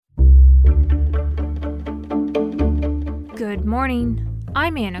Good morning.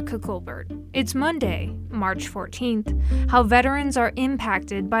 I'm Annika Colbert. It's Monday, March 14th. How veterans are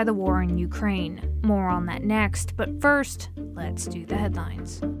impacted by the war in Ukraine. More on that next, but first, let's do the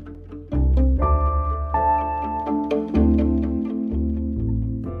headlines.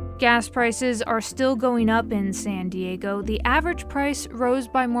 Gas prices are still going up in San Diego. The average price rose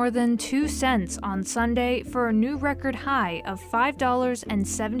by more than 2 cents on Sunday for a new record high of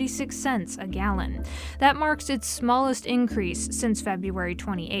 $5.76 a gallon. That marks its smallest increase since February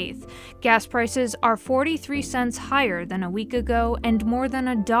 28th. Gas prices are 43 cents higher than a week ago and more than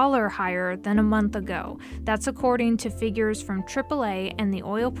 $1 higher than a month ago. That's according to figures from AAA and the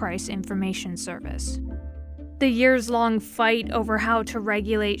Oil Price Information Service. The years-long fight over how to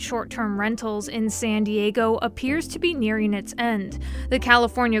regulate short-term rentals in San Diego appears to be nearing its end. The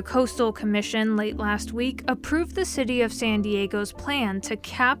California Coastal Commission late last week approved the city of San Diego's plan to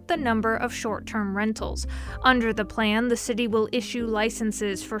cap the number of short-term rentals. Under the plan, the city will issue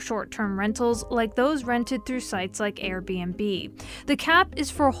licenses for short-term rentals like those rented through sites like Airbnb. The cap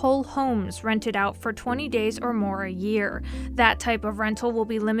is for whole homes rented out for 20 days or more a year. That type of rental will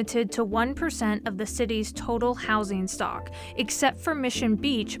be limited to 1% of the city's total housing stock, except for Mission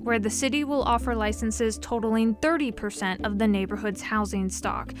Beach, where the city will offer licenses totaling 30% of the neighborhood's housing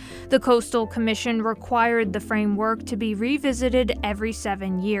stock. The Coastal Commission required the framework to be revisited every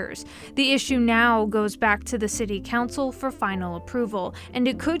 7 years. The issue now goes back to the City Council for final approval, and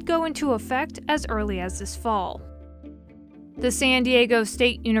it could go into effect as early as this fall. The San Diego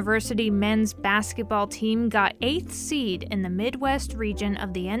State University men's basketball team got 8th seed in the Midwest region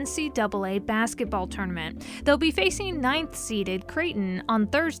of the NCAA basketball tournament. They'll be facing 9th seeded Creighton on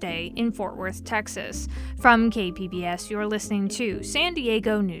Thursday in Fort Worth, Texas. From KPBS, you're listening to San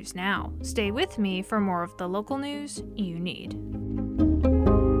Diego News Now. Stay with me for more of the local news you need.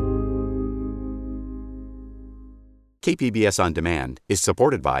 KPBS On Demand is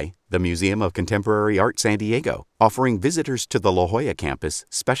supported by the Museum of Contemporary Art San Diego, offering visitors to the La Jolla campus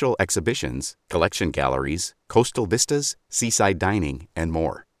special exhibitions, collection galleries, coastal vistas, seaside dining, and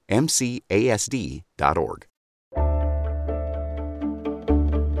more. mcasd.org.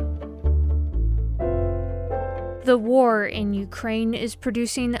 The war in Ukraine is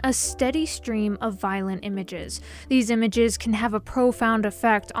producing a steady stream of violent images. These images can have a profound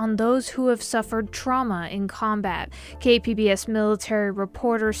effect on those who have suffered trauma in combat. KPBS military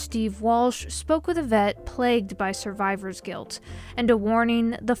reporter Steve Walsh spoke with a vet plagued by survivor's guilt. And a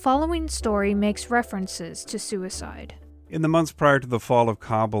warning, the following story makes references to suicide. In the months prior to the fall of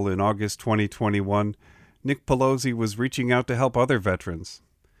Kabul in August 2021, Nick Pelosi was reaching out to help other veterans.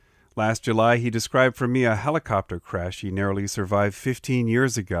 Last July, he described for me a helicopter crash he narrowly survived 15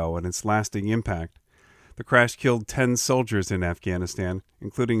 years ago and its lasting impact. The crash killed 10 soldiers in Afghanistan,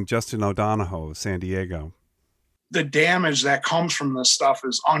 including Justin O'Donohoe of San Diego. The damage that comes from this stuff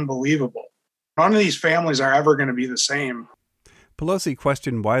is unbelievable. None of these families are ever going to be the same. Pelosi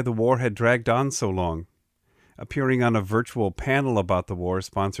questioned why the war had dragged on so long. Appearing on a virtual panel about the war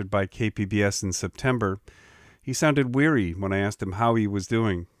sponsored by KPBS in September, he sounded weary when I asked him how he was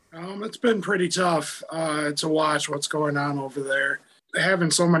doing. It's been pretty tough to watch what's going on over there.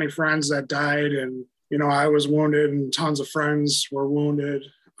 Having so many friends that died, and I was wounded, and tons of friends were wounded.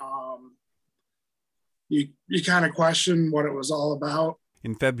 You kind of question what it was all about.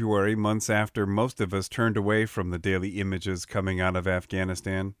 In February, months after most of us turned away from the daily images coming out of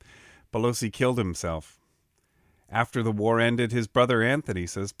Afghanistan, Pelosi killed himself. After the war ended, his brother Anthony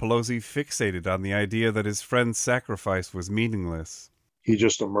says Pelosi fixated on the idea that his friend's sacrifice was meaningless. He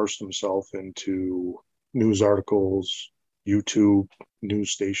just immersed himself into news articles, YouTube, news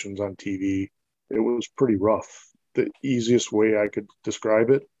stations on TV. It was pretty rough. The easiest way I could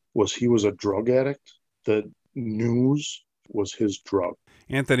describe it was he was a drug addict. The news was his drug.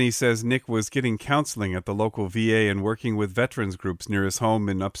 Anthony says Nick was getting counseling at the local VA and working with veterans groups near his home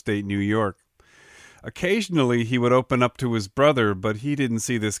in upstate New York. Occasionally, he would open up to his brother, but he didn't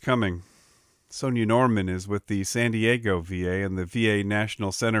see this coming. Sonia Norman is with the San Diego VA and the VA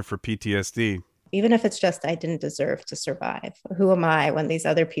National Center for PTSD. Even if it's just, I didn't deserve to survive. Who am I when these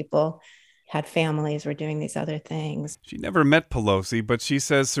other people had families, were doing these other things? She never met Pelosi, but she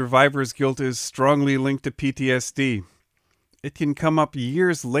says survivor's guilt is strongly linked to PTSD. It can come up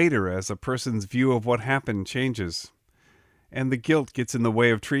years later as a person's view of what happened changes. And the guilt gets in the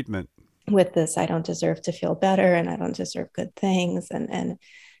way of treatment. With this, I don't deserve to feel better, and I don't deserve good things, and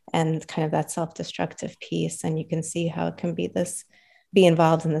kind of that self-destructive piece. And you can see how it can be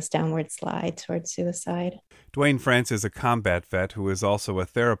involved in this downward slide towards suicide. Dwayne France is a combat vet who is also a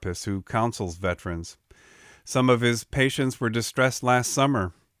therapist who counsels veterans. Some of his patients were distressed last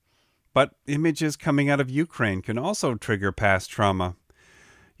summer. But images coming out of Ukraine can also trigger past trauma.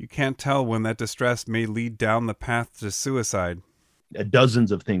 You can't tell when that distress may lead down the path to suicide.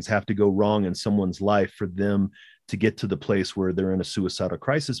 Dozens of things have to go wrong in someone's life for them to get to the place where they're in a suicidal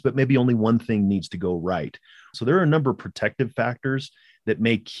crisis, but maybe only one thing needs to go right. So there are a number of protective factors that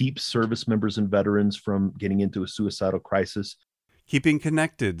may keep service members and veterans from getting into a suicidal crisis. Keeping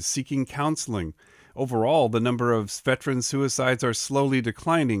connected, seeking counseling. Overall, the number of veteran suicides are slowly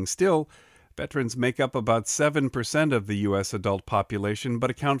declining. Still, veterans make up about 7% of the U.S. adult population, but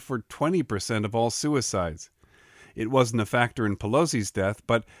account for 20% of all suicides. It wasn't a factor in Pelosi's death,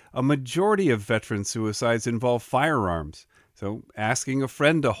 but a majority of veteran suicides involve firearms. So asking a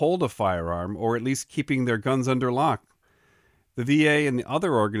friend to hold a firearm, or at least keeping their guns under lock. The VA and the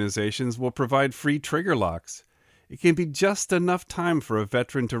other organizations will provide free trigger locks. It can be just enough time for a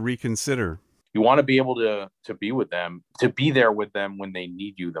veteran to reconsider. You want to be able to be with them, to be there with them when they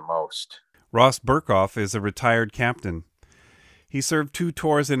need you the most. Ross Burkhoff is a retired captain. He served 2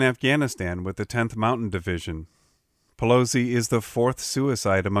 tours in Afghanistan with the 10th Mountain Division. Pelosi is the 4th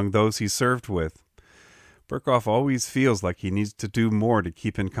suicide among those he served with. Burkhoff always feels like he needs to do more to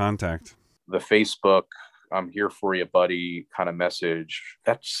keep in contact. The Facebook, I'm here for you, buddy, kind of message,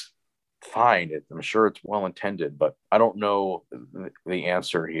 that's fine. I'm sure it's well-intended, but I don't know the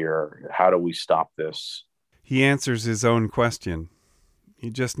answer here. How do we stop this? He answers his own question. You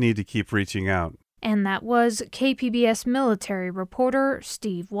just need to keep reaching out. And that was KPBS military reporter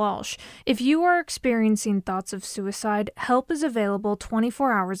Steve Walsh. If you are experiencing thoughts of suicide, help is available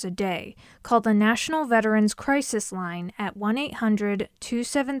 24 hours a day. Call the National Veterans Crisis Line at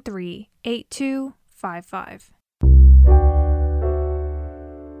 1-800-273-8255.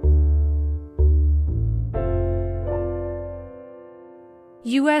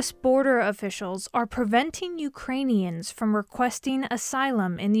 U.S. border officials are preventing Ukrainians from requesting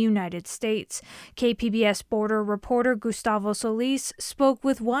asylum in the United States. KPBS border reporter Gustavo Solis spoke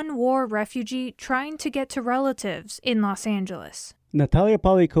with one war refugee trying to get to relatives in Los Angeles. Natalia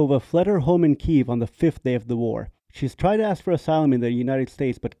Polyakova fled her home in Kyiv on the 5th day of the war. She's tried to ask for asylum in the United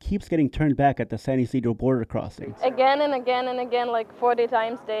States, but keeps getting turned back at the San Isidro border crossing. Again and again and again, like 40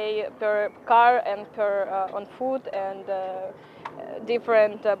 times a day per car and per on foot and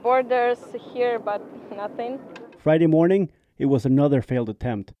different borders here, but nothing. Friday morning, it was another failed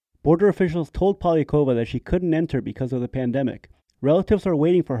attempt. Border officials told Polyakova that she couldn't enter because of the pandemic. Relatives are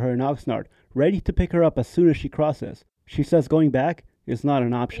waiting for her in Oxnard, ready to pick her up as soon as she crosses. She says going back is not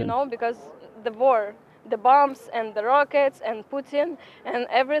an option. Because the war, the bombs and the rockets and Putin and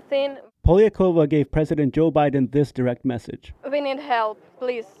everything. Polyakova gave President Joe Biden this direct message. We need help,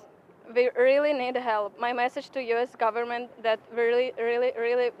 please. We really need help. My message to U.S. government that we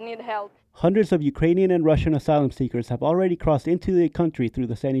really need help. Hundreds of Ukrainian and Russian asylum seekers have already crossed into the country through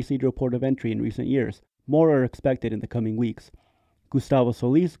the San Isidro port of entry in recent years. More are expected in the coming weeks. Gustavo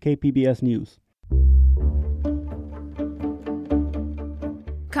Solis, KPBS News.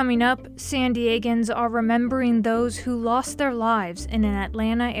 Coming up, San Diegans are remembering those who lost their lives in an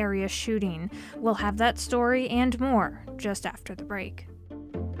Atlanta area shooting. We'll have that story and more just after the break.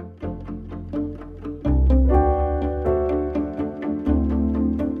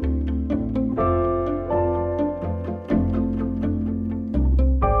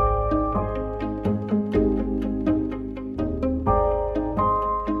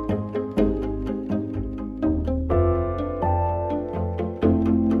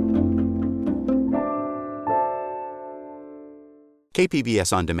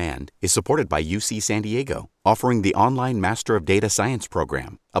 KPBS On Demand is supported by UC San Diego, offering the online Master of Data Science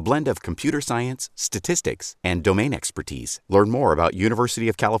program, a blend of computer science, statistics, and domain expertise. Learn more about University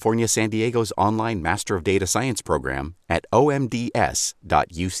of California San Diego's online Master of Data Science program at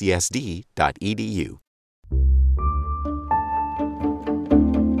omds.ucsd.edu.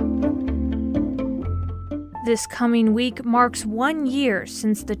 This coming week marks 1 year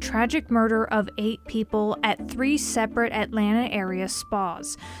since the tragic murder of 8 people at 3 separate Atlanta area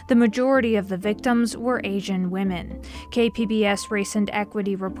spas. The majority of the victims were Asian women. KPBS Race and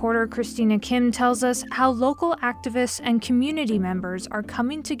Equity reporter Christina Kim tells us how local activists and community members are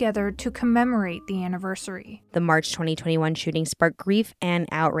coming together to commemorate the anniversary. The March 2021 shooting sparked grief and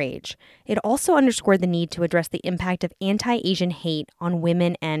outrage. It also underscored the need to address the impact of anti-Asian hate on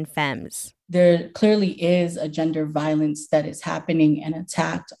women and femmes. There clearly is a gender violence that is happening and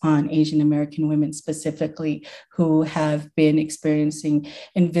attacked on Asian American women specifically who have been experiencing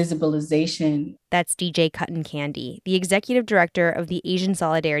invisibilization. That's DJ Cutton Candy, the executive director of the Asian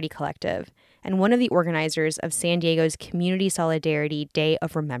Solidarity Collective and one of the organizers of San Diego's Community Solidarity Day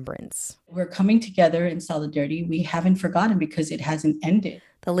of Remembrance. We're coming together in solidarity. We haven't forgotten because it hasn't ended.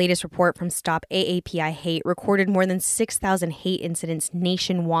 The latest report from Stop AAPI Hate recorded more than 6,000 hate incidents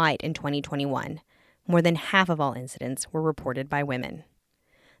nationwide in 2021. More than half of all incidents were reported by women.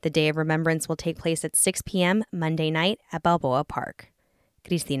 The Day of Remembrance will take place at 6 p.m. Monday night at Balboa Park.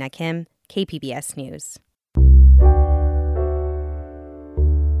 Cristina Kim, KPBS News.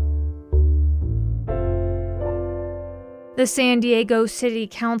 The San Diego City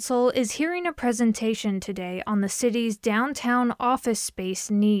Council is hearing a presentation today on the city's downtown office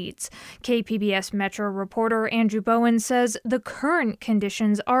space needs. KPBS Metro reporter Andrew Bowen says the current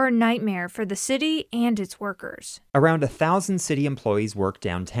conditions are a nightmare for the city and its workers. Around 1,000 city employees work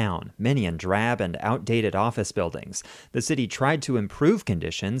downtown, many in drab and outdated office buildings. The city tried to improve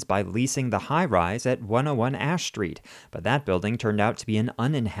conditions by leasing the high-rise at 101 Ash Street, but that building turned out to be an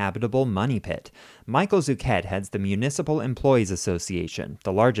uninhabitable money pit. Michael Zuchet heads the Municipal Employees Association,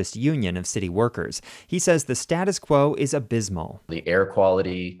 the largest union of city workers. He says the status quo is abysmal. The air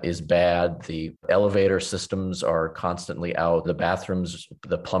quality is bad. The elevator systems are constantly out. The bathrooms,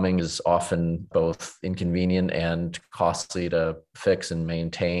 the plumbing is often both inconvenient and costly to fix and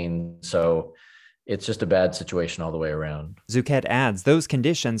maintain. So it's just a bad situation all the way around. Zuchet adds those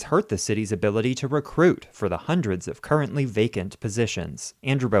conditions hurt the city's ability to recruit for the hundreds of currently vacant positions.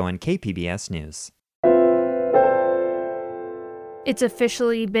 Andrew Bowen, KPBS News. It's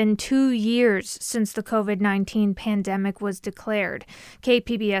officially been 2 years since the COVID-19 pandemic was declared.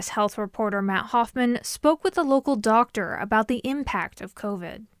 KPBS health reporter Matt Hoffman spoke with a local doctor about the impact of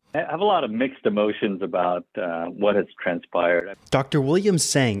COVID. I have a lot of mixed emotions about what has transpired. Dr. William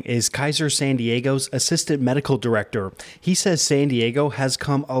Tseng is Kaiser San Diego's assistant medical director. He says San Diego has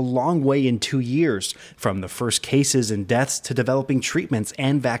come a long way in 2 years, from the first cases and deaths to developing treatments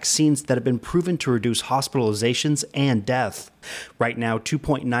and vaccines that have been proven to reduce hospitalizations and death. Right now,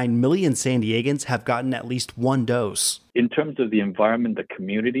 2.9 million San Diegans have gotten at least one dose. In terms of the environment, the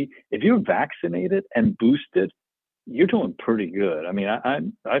community, if you're vaccinated and boosted, you're doing pretty good. I mean,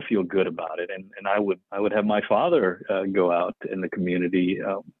 I feel good about it, and I would have my father go out in the community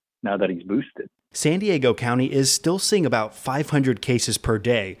now that he's boosted. San Diego County is still seeing about 500 cases per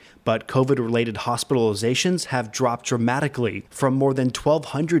day, but COVID-related hospitalizations have dropped dramatically from more than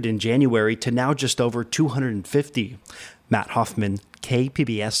 1,200 in January to now just over 250. Matt Hoffman,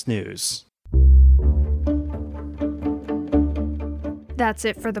 KPBS News. That's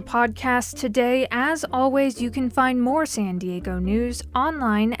it for the podcast today. As always, you can find more San Diego news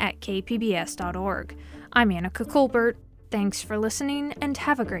online at kpbs.org. I'm Annika Colbert. Thanks for listening and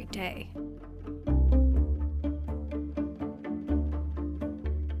have a great day.